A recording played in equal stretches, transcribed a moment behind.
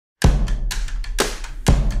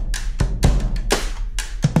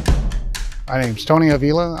My name's Tony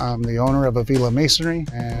Avila. I'm the owner of Avila Masonry,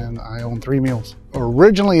 and I own 3 mules.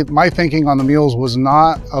 Originally, my thinking on the mules was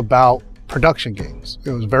not about production gains. It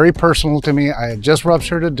was very personal to me. I had just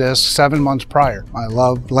ruptured a disc 7 months prior. I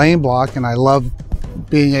love laying block, and I love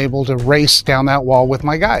being able to race down that wall with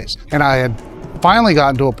my guys. And I had finally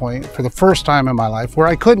gotten to a point for the first time in my life where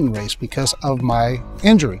I couldn't race because of my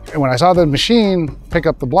injury. And when I saw the machine pick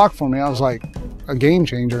up the block for me, I was like, a game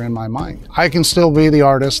changer in my mind. I can still be the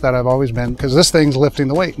artist that I've always been because this thing's lifting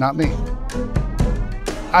the weight, not me.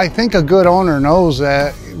 I think a good owner knows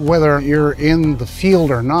that whether you're in the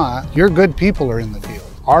field or not, your good people are in the field.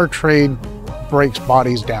 Our trade breaks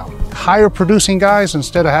bodies down. Higher producing guys,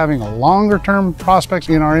 instead of having a longer term prospects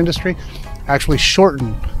in our industry, actually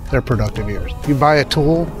shorten their productive years. You buy a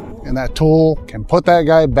tool and that tool can put that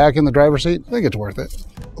guy back in the driver's seat, I think it's worth it.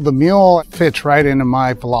 The mule fits right into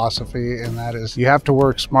my philosophy, and that is you have to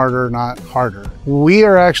work smarter, not harder. We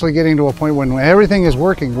are actually getting to a point when everything is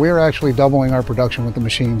working, we're actually doubling our production with the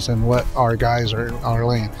machines and what our guys are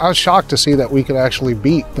laying. I was shocked to see that we could actually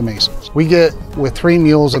beat the Masons. We get with 3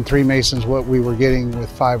 mules and 3 Masons what we were getting with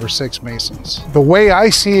 5 or 6 Masons. The way I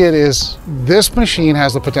see it is this machine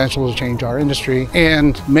has the potential to change our industry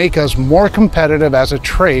and make us more competitive as a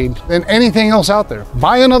trade than anything else out there.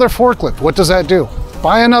 Buy another forklift, what does that do?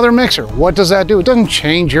 Buy another mixer. What does that do? It doesn't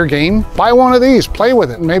change your game. Buy one of these, play with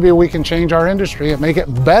it. Maybe we can change our industry and make it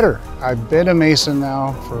better. I've been a Mason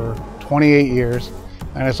now for 28 years,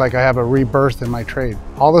 and it's like I have a rebirth in my trade.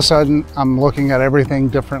 All of a sudden, I'm looking at everything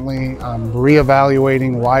differently. I'm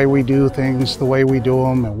reevaluating why we do things the way we do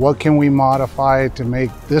them and what can we modify to make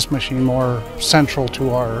this machine more central to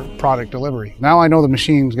our product delivery. Now I know the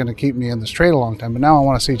machine's gonna keep me in this trade a long time, but now I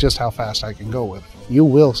wanna see just how fast I can go with it. You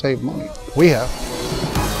will save money. We have.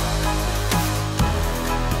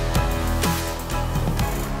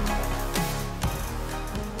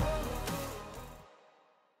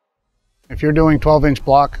 If you're doing 12-inch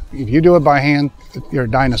block, if you do it by hand, you're a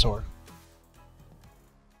dinosaur.